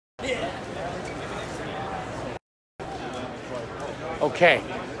Okay,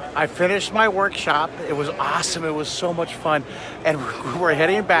 I finished my workshop. It was awesome. It was so much fun. And we're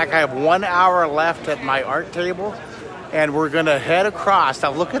heading back. I have 1 hour left at my art table. And we're gonna head across.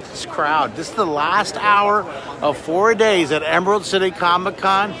 Now look at this crowd. This is the last hour of 4 days at Emerald City Comic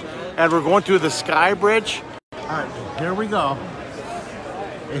Con. And we're going through the Sky Bridge. All right, here we go.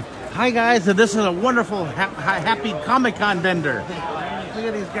 Hi guys, and this is a wonderful, happy Comic Con vendor. Look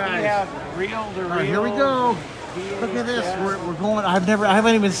at these guys. We have reel to reel. Here we go. Look at this. We're going. I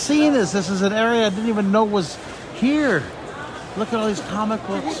haven't even seen this. This is an area I didn't even know was here. Look at all these comic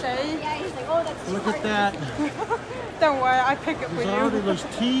books. Look at that. Don't worry, I pick it for you. There's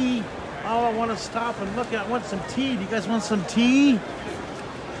tea. Oh, I want to stop and look at. I want some tea. Do you guys want some tea?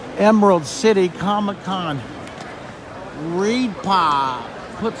 Emerald City Comic Con. Reed Pop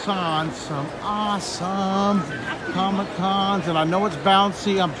puts on some awesome Comic Cons, and I know it's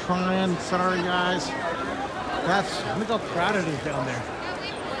bouncy. I'm trying. Sorry, guys. Look how crowded it is down there.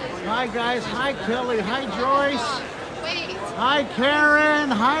 Hi, guys. Hi, Kelly. Hi, Joyce. Hi, Karen.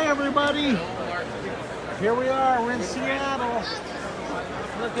 Hi, everybody. Here we are. We're in Seattle.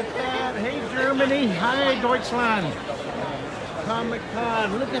 Look at that. Hey, Germany. Hi, Deutschland. Comic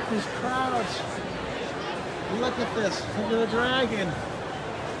Con. Look at these crowds. Look at this. Look at the dragon.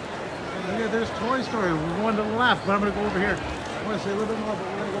 Look at there's Toy Story. We're going to the left, but I'm going to go over here. I want to say a little bit more, but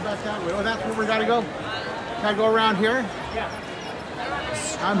we're going to go back that way. Oh, that's where we got to go? Can I go around here? Yeah.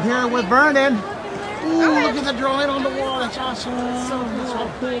 I'm here with Vernon. Ooh, look at the drawing on the wall. That's awesome. That's so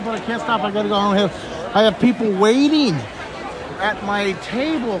cool, but I can't stop. I got to go home. I have people waiting at my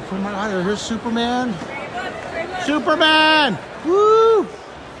table for my. Here's Superman. Superman! Woo!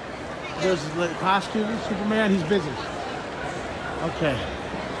 There's the costume. Superman. He's busy. Okay.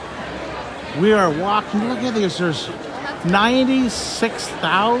 We are walking. Look at this. There's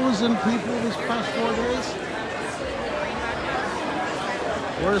 96,000 people these past 4 days.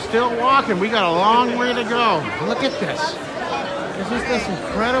 We're still walking. We got a long way to go. Look at this. Isn't this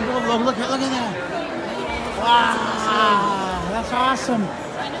incredible? Look at that. Wow, that's awesome.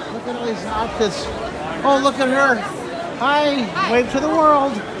 Look at all these outfits. Oh, look at her. Hi. Wave to the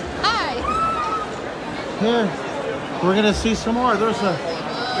world. Hi. Here, we're gonna see some more. There's a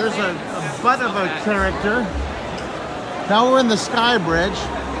butt of a character. Now we're in the Sky Bridge.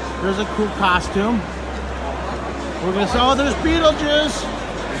 There's a cool costume. We're gonna say, oh, there's Beetlejuice.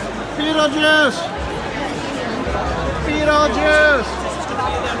 Beetlejuice. Beetlejuice.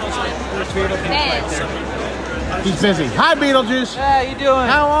 There's Beetlejuice right there. He's busy. Hi, Beetlejuice. How you doing?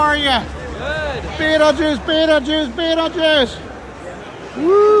 How are you? Good. Beetlejuice, Beetlejuice, Beetlejuice.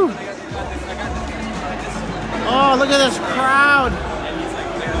 Woo. Oh, look at this crowd.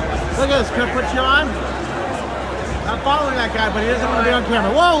 Look at this. Can I put you on? I'm following that guy, but he doesn't want to be on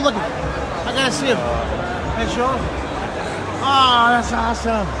camera. Whoa, look. I got to see him. Hey, show him. Oh, that's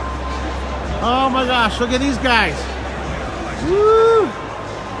awesome. Oh, my gosh. Look at these guys. Woo.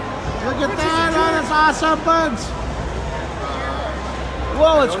 Look at that. Oh, that's awesome, bugs.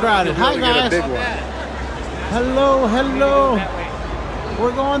 Whoa, it's crowded. Hi, guys. Hello, hello.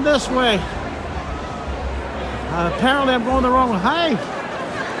 We're going this way. Apparently, I'm going the wrong way. Hi.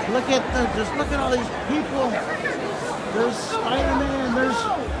 Look at all these people. There's Spider-Man. There's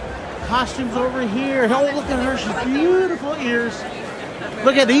costumes over here. Oh, look at her. She's beautiful ears.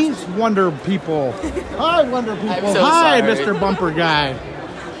 Look at these Wonder People. Hi, Wonder People. Hi, sorry. Mr. Bumper Guy.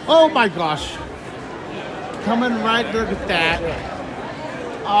 Oh, my gosh. Coming right. Look at that.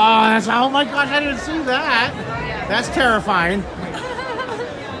 Oh my gosh, I didn't see that. That's terrifying.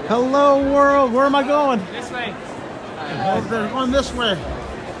 Hello, world. Where am I going? This way. They're going this way.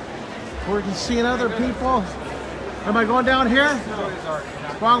 We're seeing other people. Am I going down here?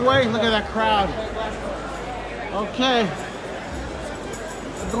 Wrong way? Look at that crowd. Okay.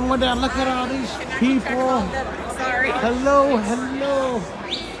 Going down. Look at all these people. Sorry. Hello, hello.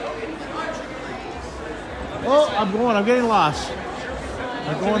 Oh, I'm getting lost.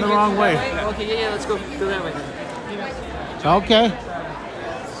 I'm going the wrong way. Okay, yeah, let's go that way. Okay.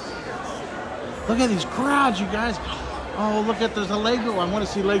 Look at these crowds, you guys. Oh, look at, there's a Lego. I want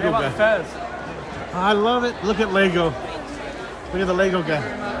to see Lego guy. Fez. I love it. Look at Lego. Look at the Lego guy.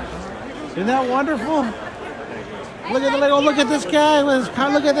 Isn't that wonderful? Look at the Lego. Look at this guy.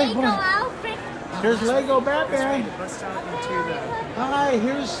 Look at that. Here's Lego Batman. Hi,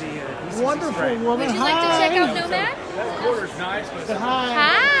 here's wonderful woman. Would you like to check out Nomad? That quarter's nice, but Hi.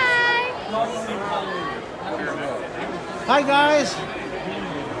 Hi. Hi, guys.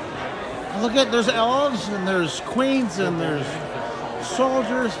 Look at, there's elves and there's queens and there's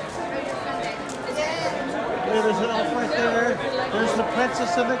soldiers. There's an elf right there. There's the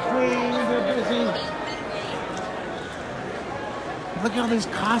princess and the queen. They're busy. Look at all these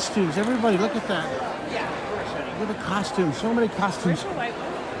costumes. Everybody, look at that. Look at the costumes. So many costumes.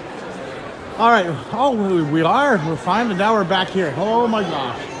 All right. Oh, we're fine. And now we're back here. Oh my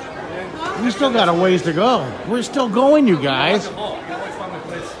gosh. We still got a ways to go. We're still going, you guys.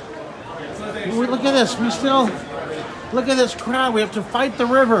 Look at this. Look at this crowd. We have to fight the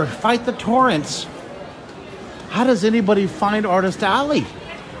river, fight the torrents. How does anybody find Artist Alley?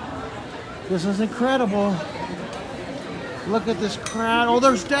 This is incredible. Look at this crowd. Oh,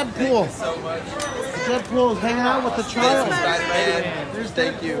 there's Deadpool. Deadpool is hanging out with the child. There's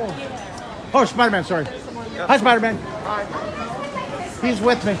Deadpool. Oh, Spider-Man, sorry. Hi, Spider-Man. Hi. He's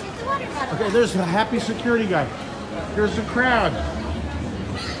with me. Okay, there's a happy security guy. Here's the crowd.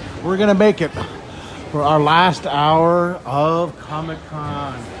 We're going to make it for our last hour of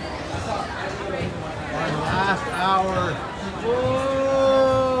Comic-Con. Our last hour.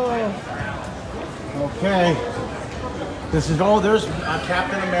 Whoa. Okay. This is, oh, there's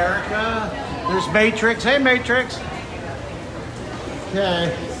Captain America. There's Matrix. Hey, Matrix.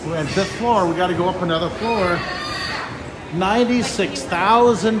 Okay. We're at this floor. We got to go up another floor.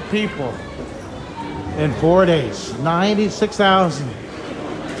 96,000 people in 4 days. 96,000.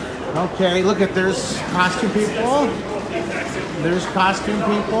 Okay, look at, there's costume people. There's costume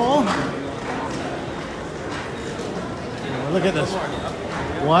people. Look at this.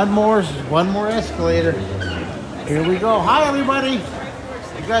 One more escalator. Here we go. Hi, everybody.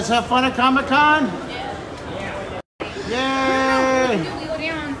 You guys have fun at Comic-Con? Yay!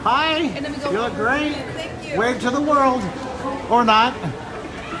 Hi. You look great. Wave to the world. Or not.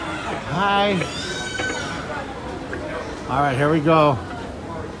 Hi. All right, here we go.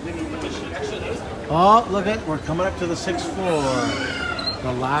 Oh, look at, we're coming up to the 6th floor.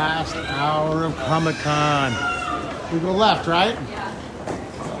 The last hour of Comic-Con. We go left, right?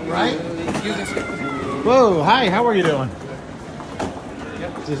 Right? Whoa, hi, how are you doing?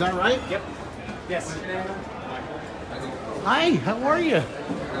 Yep. Is that right? Yep. Yes. Hi, how are you?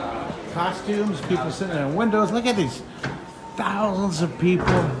 Costumes, people sitting in windows. Look at these thousands of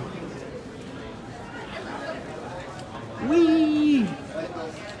people. Whee!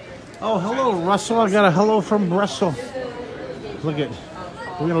 Oh, hello, Russell. I got a hello from Russell. Look at,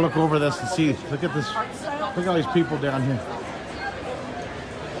 we're gonna look over this and see. Look at this. Look at all these people down here.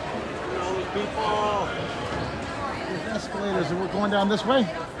 All these people. There's escalators, and we're going down this way.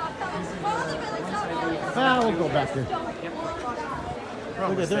 Ah, we'll go back here.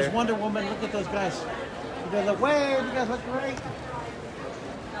 Look at, there's Wonder Woman. Look at those guys. You guys look, wave. You guys look great.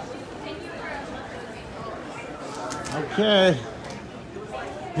 Okay.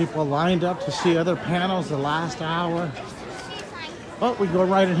 People lined up to see other panels the last hour. Oh, we go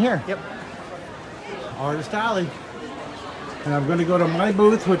right in here. Yep. Artist Alley. And I'm going to go to my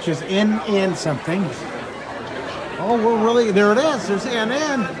booth, which is in something. Oh, we're really, there it is. There's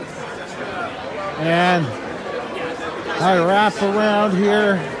NN. And I wrap around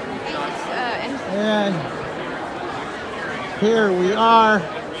here. And here we are.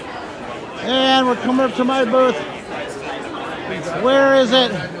 And we're coming up to my booth. Where is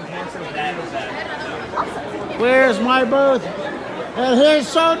it? Where's my booth? And here's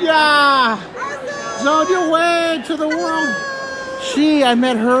Sonia! Sonia, way to the world. I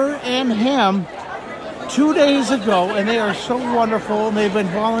met her and him 2 days ago, and they are so wonderful, and they've been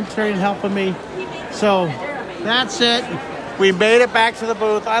volunteering and helping me. So that's it. We made it back to the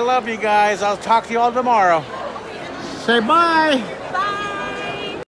booth. I love you guys. I'll talk to you all tomorrow. Say bye.